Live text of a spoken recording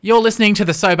You're listening to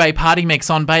the So Bae Party Mix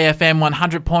on Bay FM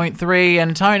 100.3,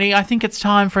 and Tony, I think it's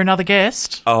time for another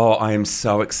guest. Oh, I am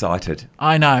so excited.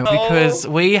 I know, because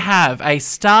we have a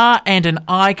star and an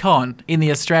icon in the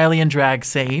Australian drag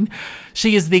scene.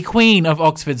 She is the queen of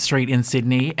Oxford Street in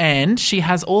Sydney, and she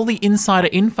has all the insider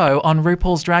info on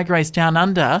RuPaul's Drag Race Down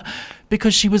Under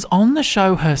because she was on the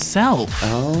show herself.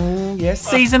 Oh, yes.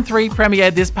 Season 3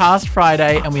 premiered this past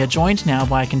Friday, and we are joined now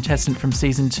by a contestant from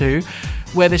Season 2,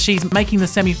 whether she's making the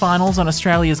semi-finals on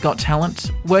Australia's Got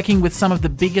Talent, working with some of the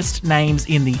biggest names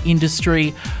in the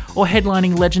industry, or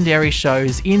headlining legendary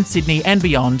shows in Sydney and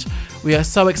beyond. We are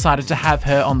so excited to have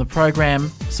her on the program.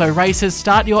 So racers,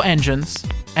 start your engines,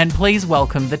 and please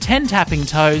welcome the 10 tapping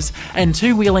toes and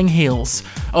 2 wheeling heels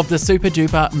of the super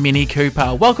duper Minnie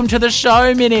Cooper. Welcome to the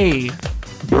show, Minnie.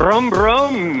 Brum,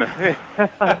 brum.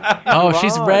 Oh,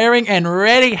 she's raring and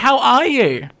ready. How are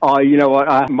you? Oh, you know what?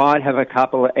 I might have a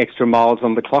couple of extra miles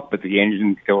on the clock, but the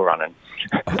engine's still running.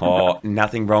 Oh,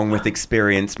 nothing wrong with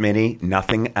experience, Minnie.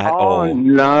 Nothing at Oh, all.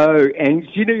 no. And,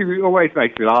 you know, it always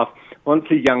makes me laugh. Once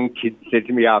a young kid said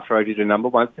to me after I did a number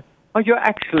once, "Oh, you're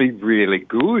actually really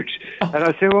good." Oh. And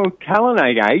I said, "Well, talent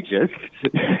ain't ageist.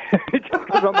 Just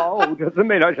because I'm old doesn't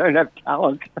mean I don't have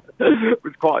talent." It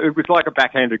was like a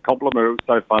backhanded compliment. It was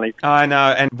so funny. I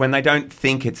know, and when they don't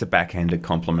think it's a backhanded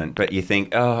compliment, but you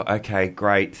think, "Oh, okay,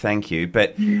 great, thank you."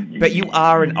 But you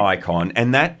are an icon,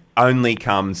 and that only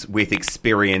comes with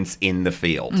experience in the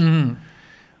field. Mm.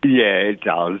 Yeah, it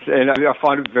does. And I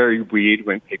find it very weird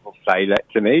when people say that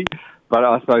to me. But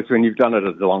I suppose when you've done it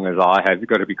as long as I have, you've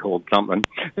got to be called something.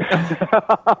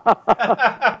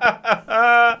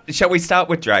 Shall we start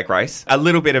with Drag Race? A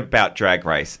little bit about Drag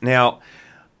Race. Now,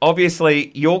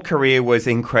 obviously, your career was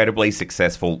incredibly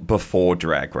successful before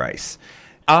Drag Race.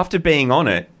 After being on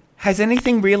it, has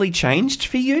anything really changed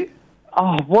for you?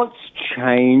 Oh, what's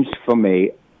changed for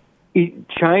me? It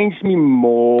changed me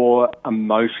more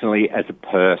emotionally as a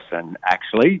person,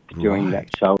 actually, doing that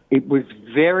show. It was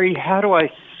very, how do I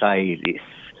say this?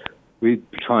 We're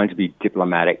trying to be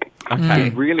diplomatic. Okay.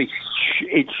 It really,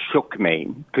 it shook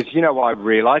me. Because, you know, I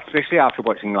realised, especially after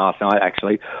watching last night,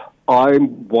 actually, I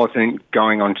wasn't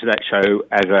going onto that show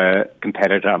as a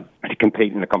competitor to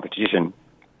compete in the competition.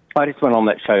 I just went on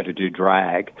that show to do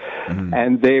drag.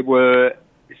 And there were...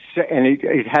 And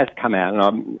it has come out, and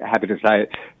I'm happy to say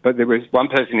it, but there was one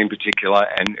person in particular,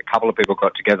 and a couple of people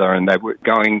got together, and they were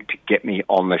going to get me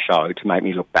on the show to make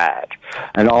me look bad.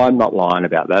 And I'm not lying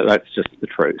about that. That's just the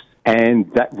truth. And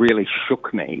that really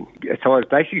shook me. So I was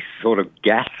basically sort of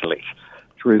gaslit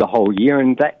through the whole year,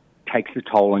 and that takes a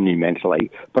toll on you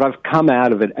mentally. But I've come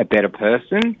out of it a better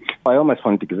person. I almost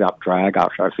wanted to give up drag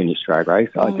after I finished Drag Race.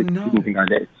 Didn't think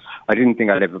I didn't think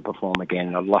I'd ever perform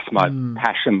again. I lost my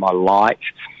passion, my light.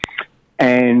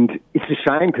 And it's a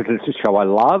shame because it's a show I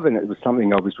love and it was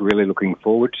something I was really looking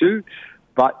forward to.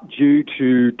 But due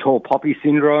to tall poppy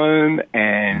syndrome,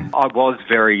 and I was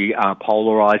very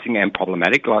polarising and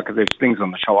problematic. Like, there's things on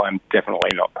the show I'm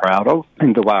definitely not proud of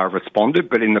and the way I responded.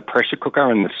 But in the pressure cooker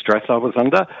and the stress I was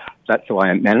under, that's the way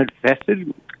it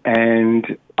manifested.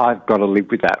 And I've got to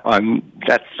live with that.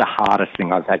 That's the hardest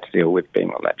thing I've had to deal with being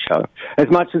on that show.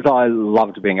 As much as I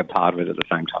loved being a part of it at the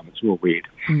same time, it's real weird.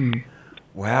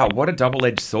 Wow, what a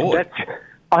double-edged sword.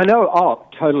 I know. Oh,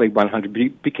 totally 100.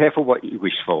 Be careful what you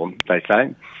wish for, they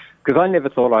say. Because I never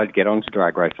thought I'd get onto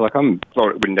Drag Race. Like, I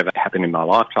thought it would never happen in my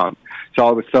lifetime. So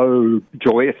I was so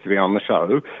joyous to be on the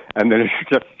show. And then it's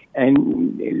just...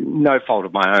 And no fault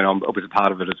of my own, I was a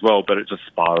part of it as well, but it just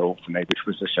spiraled for me, which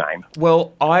was a shame.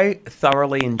 Well, I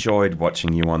thoroughly enjoyed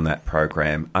watching you on that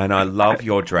program, and I love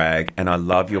your drag, and I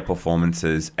love your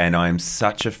performances, and I am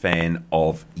such a fan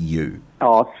of you.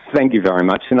 Oh, thank you very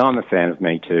much, and I'm a fan of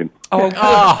me too.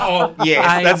 Oh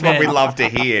yes, that's what we love to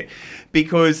hear.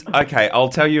 Because, okay, I'll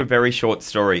tell you a very short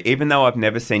story. Even though I've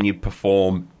never seen you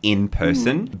perform in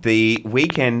person, the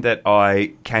weekend that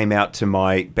I came out to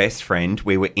my best friend,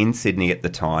 we were in Sydney at the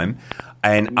time,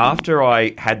 and after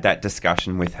I had that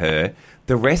discussion with her,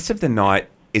 the rest of the night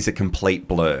is a complete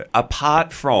blur.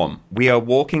 Apart from, we are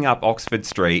walking up Oxford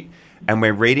Street and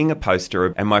we're reading a poster,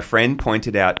 and my friend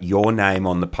pointed out your name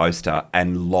on the poster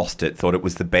and lost it, thought it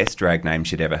was the best drag name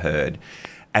she'd ever heard.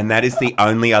 And that is the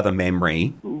only other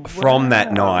memory from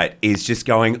that night, is just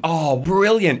going, oh,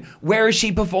 brilliant. Where is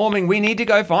she performing? We need to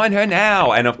go find her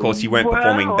now. And, of course, you weren't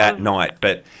performing that night.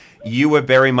 But you were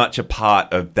very much a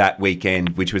part of that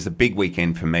weekend, which was a big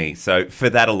weekend for me. So for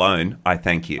that alone, I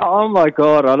thank you. Oh, my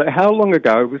God. How long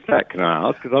ago was that, can I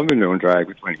ask? Because I've been doing drag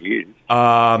for 20 years.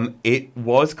 It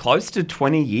was close to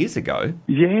 20 years ago.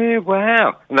 Yeah,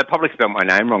 wow. And they probably spelled my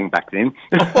name wrong back then.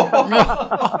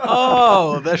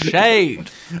 Oh, the shade.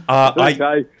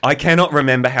 I cannot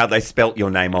remember how they spelt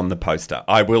your name on the poster.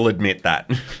 I will admit that.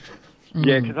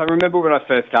 Yeah, because I remember when I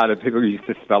first started, people used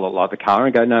to spell it like the car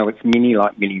and go, no, it's Minnie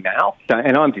like Minnie Mouse. So,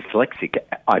 and I'm dyslexic.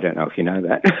 I don't know if you know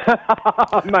that.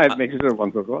 I may have mentioned it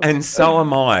once or twice. And so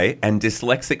am I, and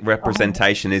dyslexic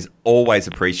representation is always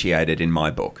appreciated in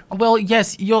my book. Well,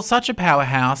 yes, you're such a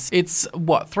powerhouse. It's,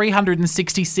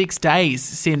 366 days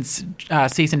since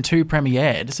Season 2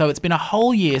 premiered. So it's been a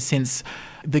whole year since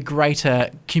the greater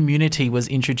community was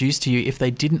introduced to you if they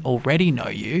didn't already know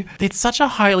you. It's such a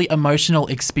highly emotional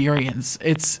experience.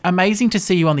 It's amazing to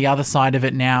see you on the other side of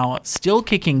it now, still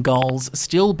kicking goals,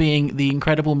 still being the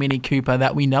incredible Minnie Cooper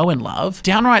that we know and love.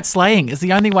 Downright slaying is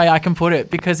the only way I can put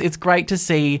it, because it's great to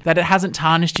see that it hasn't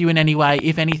tarnished you in any way.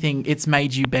 If anything, it's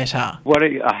made you better. What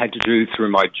I had to do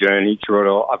through my journey through it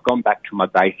all, I've gone back to my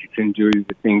basics and do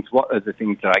the things, what are the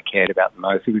things that I cared about the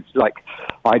most. It was like,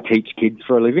 I teach kids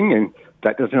for a living, and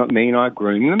that does not mean I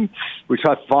groom them, which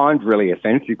I find really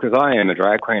offensive because I am a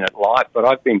drag queen at life, but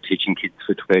I've been teaching kids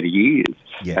for 30 years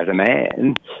as a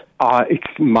man.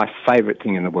 It's my favourite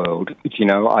thing in the world. You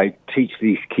know, I teach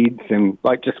these kids, and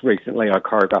like just recently I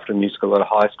choreographed a musical at a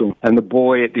high school, and the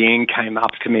boy at the end came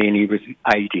up to me and he was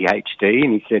ADHD,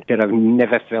 and he said that I've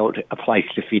never felt a place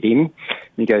to fit in. And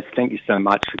he goes, thank you so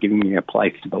much for giving me a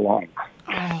place to belong.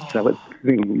 Oh. So it's,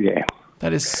 yeah.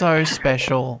 That is so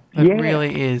special. It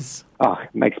really is. Oh,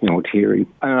 it makes me all teary.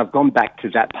 And I've gone back to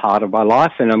that part of my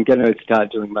life, and I'm going to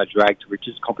start doing my Drag to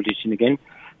Riches competition again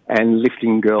and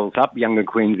lifting girls up, younger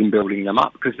queens, and building them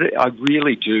up, because I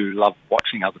really do love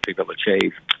watching other people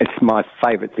achieve. It's my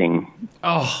favourite thing.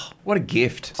 Oh, what a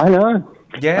gift. I know.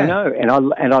 Yeah. I know.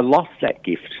 And I lost that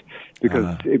gift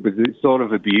because it was sort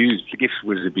of abused. The gift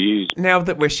was abused. Now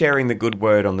that we're sharing the good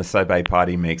word on the So Bae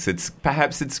Pary mix,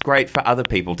 perhaps it's great for other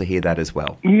people to hear that as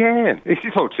well. Yeah. Is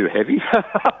this all too heavy?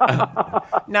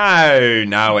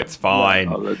 No, it's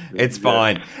fine. It's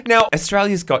fine. Now,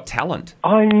 Australia's Got Talent.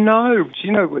 I know. Do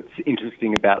you know what's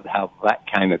interesting about how that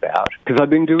came about? Because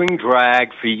I've been doing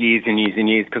drag for years and years and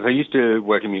years, because I used to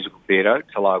work in musical theatre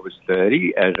till I was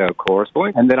 30 as a chorus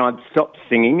boy, and then I'd stopped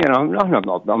singing, and I'm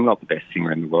not the best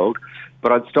singer in the world,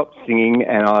 but I'd stopped singing,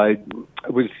 and I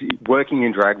was working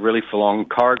in drag really full on,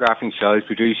 choreographing shows,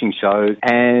 producing shows,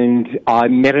 and I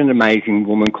met an amazing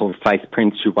woman called Faith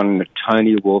Prince who won a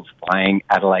Tony Award for playing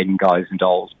Adelaide in Guys and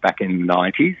Dolls back in the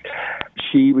 90s.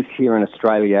 She was here in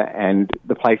Australia, and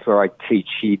the place where I teach,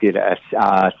 she did a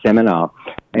seminar,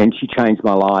 and she changed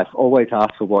my life. Always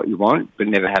ask for what you want, but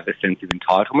never have a sense of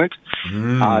entitlement.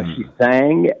 She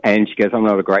sang, and she goes, I'm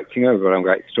not a great singer, but I'm a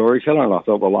great storyteller, and I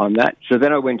thought, well, I'm that. So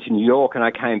then I went to New York, and I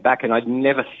came back, and I'd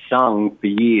never sung for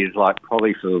years, like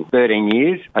probably for 13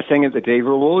 years. I sang at the Diva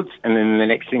Awards, and then the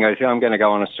next thing I said, I'm going to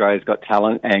go on Australia's Got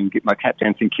Talent and get my tap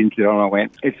dancing kids on. I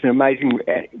went, it's amazing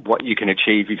what you can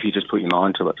achieve if you just put your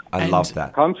mind to it. I love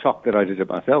that. I'm shocked that I did it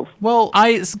myself. Well,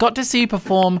 I got to see you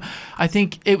perform, I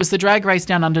think it was the Drag Race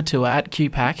Down Under tour at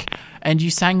QPAC, and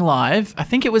you sang live. I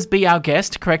think it was Be Our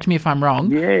Guest, correct me if I'm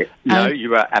wrong. Yeah, no,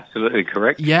 you are absolutely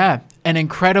correct. Yeah, an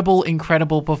incredible,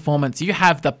 incredible performance. You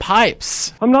have the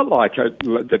pipes. I'm not like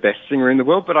the best singer in the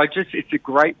world, but it's a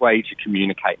great way to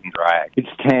communicate in drag. It's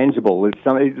tangible.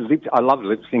 I love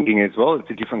lip syncing as well. It's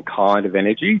a different kind of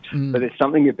energy, but there's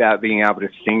something about being able to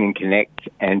sing and connect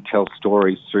and tell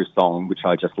stories through song, which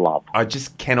I just love. I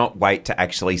just cannot wait to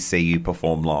actually see you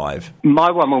perform live. My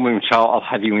one-woman show, I'll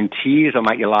have you in tears, I'll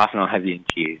make you laugh, and I'll have you in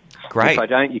tears. Great. If I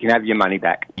don't, you can have your money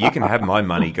back. You can have my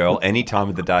money, girl, any time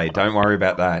of the day. Don't worry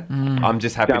about that. I'm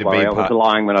just happy to be a part. I was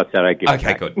lying when I said I'd give it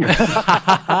back. Okay,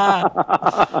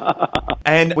 good.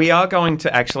 And we are going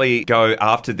to actually go,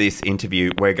 after this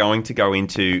interview, we're going to go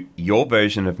into your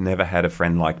version of Never Had a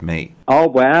Friend Like Me. Oh,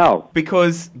 wow.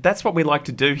 Because that's what we like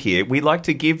to do here. We like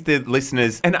to give the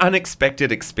listeners an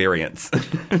unexpected experience.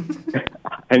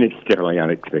 And it's definitely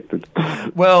unexpected.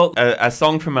 Well, a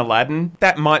song from Aladdin,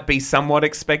 that might be somewhat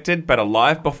expected, but a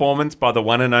live performance by the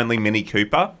one and only Minnie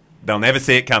Cooper, they'll never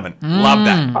see it coming. Love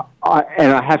that.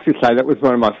 And I have to say, that was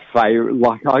one of my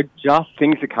favourite,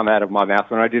 things that come out of my mouth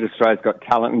when I did Australia's Got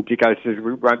Talent, and Dicko says,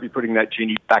 we won't be putting that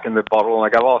genie back in the bottle, and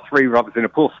I go, 3 rubbers in a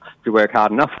puff if you work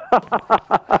hard enough.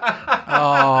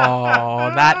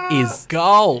 Oh, that is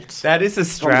gold. That is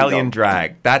Australian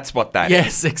drag. That's what that is.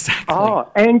 Yes, exactly. Oh,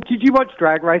 and did you watch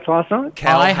Drag Race last night?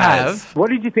 Cal I has. have.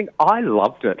 What did you think? I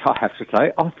loved it, I have to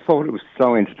say. I thought it was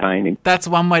so entertaining. That's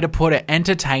one way to put it.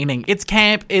 Entertaining. It's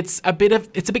camp. It's a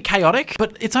bit chaotic,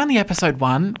 but it's only episode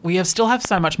 1. We still have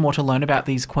so much more to learn about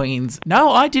these queens.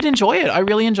 No, I did enjoy it. I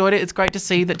really enjoyed it. It's great to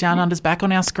see that Down Under's back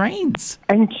on our screens.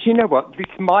 And you know what? This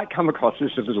might come across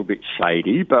as a little bit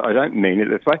shady, but I don't mean it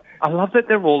this way. I love that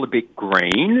they're all a bit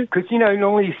green because,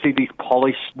 normally you see these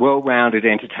polished, well-rounded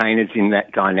entertainers in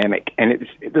that dynamic, and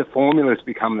the formula's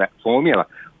become that formula.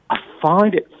 I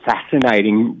find it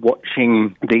fascinating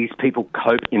watching these people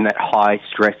cope in that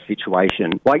high-stress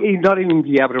situation. Like, you'd not even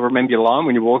be able to remember your line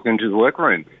when you walk into the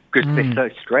workroom because they're so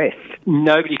stressed.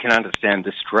 Nobody can understand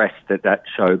the stress that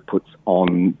show puts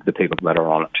on the people that are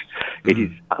on it. It is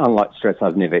unlike stress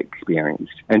I've never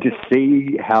experienced. And to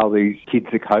see how these kids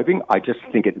are coping, I just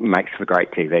think it makes for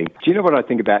great TV. Do you know what I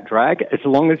think about drag? As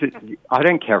long as I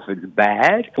don't care if it's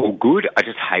bad or good, I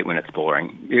just hate when it's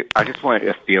boring. I just want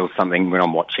to feel something when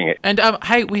I'm watching it. And,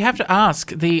 hey, we have to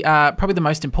ask the probably the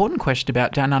most important question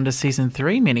about Down Under Season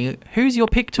 3, Minnie. Who's your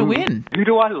pick to win? Who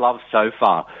do I love so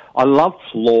far? I love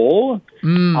Floor.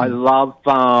 I love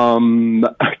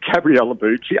Gabriella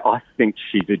Bucci. I think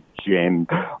she's a gem.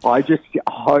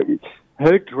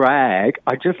 Her drag,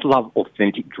 I just love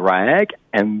authentic drag,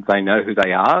 and they know who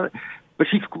they are. But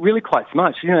she's really quite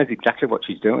smart. She knows exactly what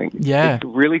she's doing. Yeah. It's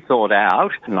really thought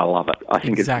out, and I love it. I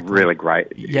think it's really great.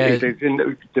 Yeah.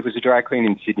 There was a drag queen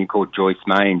in Sydney called Joyce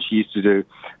May, and she used to do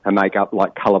her makeup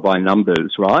like colour by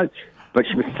numbers, right? But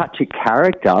she was such a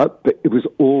character, but it was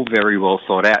all very well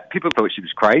thought out. People thought she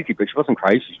was crazy, but she wasn't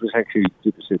crazy. She was actually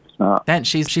super, super smart. And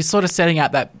she's sort of setting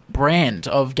out that brand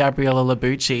of Gabriella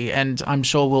Bucci, and I'm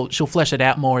sure she'll flesh it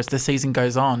out more as the season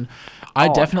goes on. I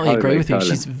definitely agree with you.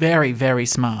 She's very, very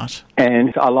smart.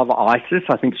 And I love Isis.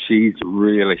 I think she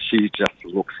just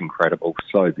looks incredible.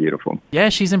 So beautiful. Yeah,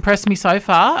 she's impressed me so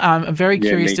far. I'm very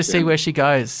curious to see where she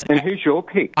goes. And who's your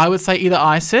pick? I would say either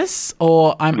Isis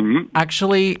or I'm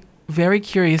actually very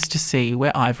curious to see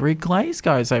where Ivory Glaze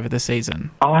goes over the season.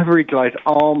 Ivory Glaze,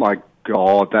 oh my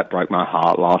God, that broke my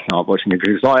heart last night watching it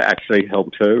because I actually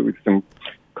helped her with some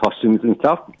costumes and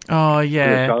stuff. Oh,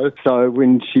 yeah. So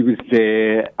when she was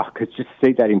there, I could just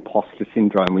see that imposter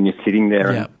syndrome when you're sitting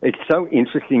there. Yep. And it's so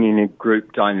interesting in a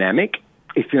group dynamic.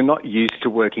 If you're not used to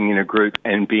working in a group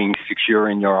and being secure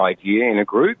in your idea in a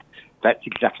group, that's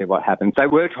exactly what happens. They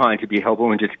were trying to be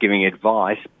helpful and just giving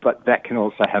advice, but that can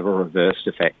also have a reverse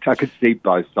effect. I could see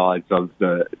both sides of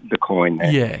the coin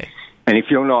there. Yeah. And if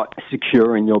you're not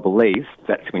secure in your beliefs,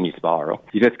 that's when you spiral.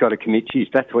 You just got to commit to it.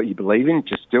 If that's what you believe in,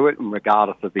 just do it, and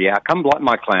regardless of the outcome. Like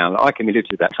my clown, I committed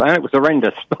to that clown. It was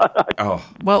horrendous.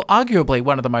 Well, arguably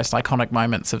one of the most iconic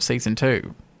moments of season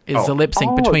 2 is the lip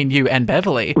sync between you and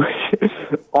Beverly.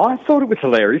 I thought it was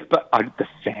hilarious, but the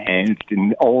fans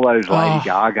and all those Lady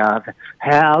Gaga,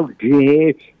 how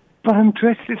dare... But I'm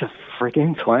dressed as a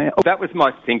frigging clown. That was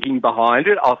my thinking behind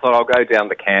it. I thought I'll go down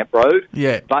the camp road.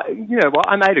 Yeah. But you know what?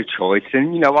 I made a choice,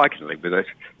 and I can live with it.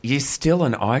 You're still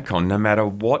an icon no matter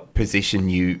what position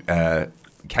you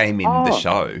came in the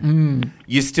show.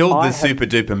 You're still the super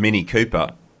duper Minnie Cooper,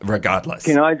 regardless.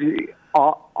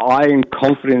 I am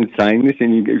confident in saying this,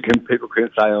 and people can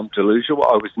say I'm delusional.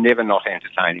 I was never not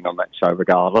entertaining on that show,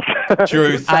 regardless.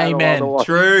 Truth. Amen.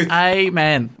 Truth.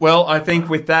 Amen. Well, I think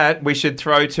with that, we should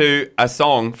throw to a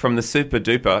song from the super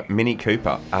duper Minnie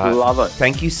Cooper. Love it.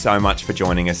 Thank you so much for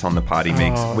joining us on the Party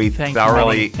Mix. We thank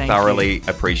thoroughly you.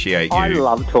 appreciate you. I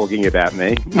love talking about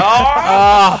me. We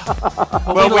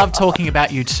love talking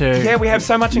about you too. Yeah, we have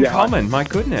so much in common. My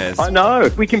goodness. I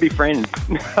know. We can be friends.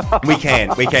 We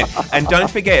can. And don't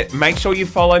forget, make sure you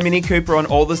follow Minnie Cooper on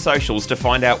all the socials to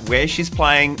find out where she's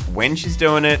playing, when she's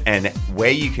doing it, and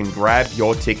where you can grab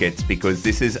your tickets, because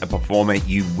this is a performer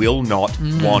you will not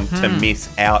want to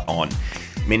miss out on.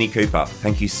 Minnie Cooper,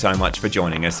 thank you so much for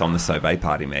joining us on the So Bae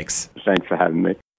Party Mix. Thanks for having me.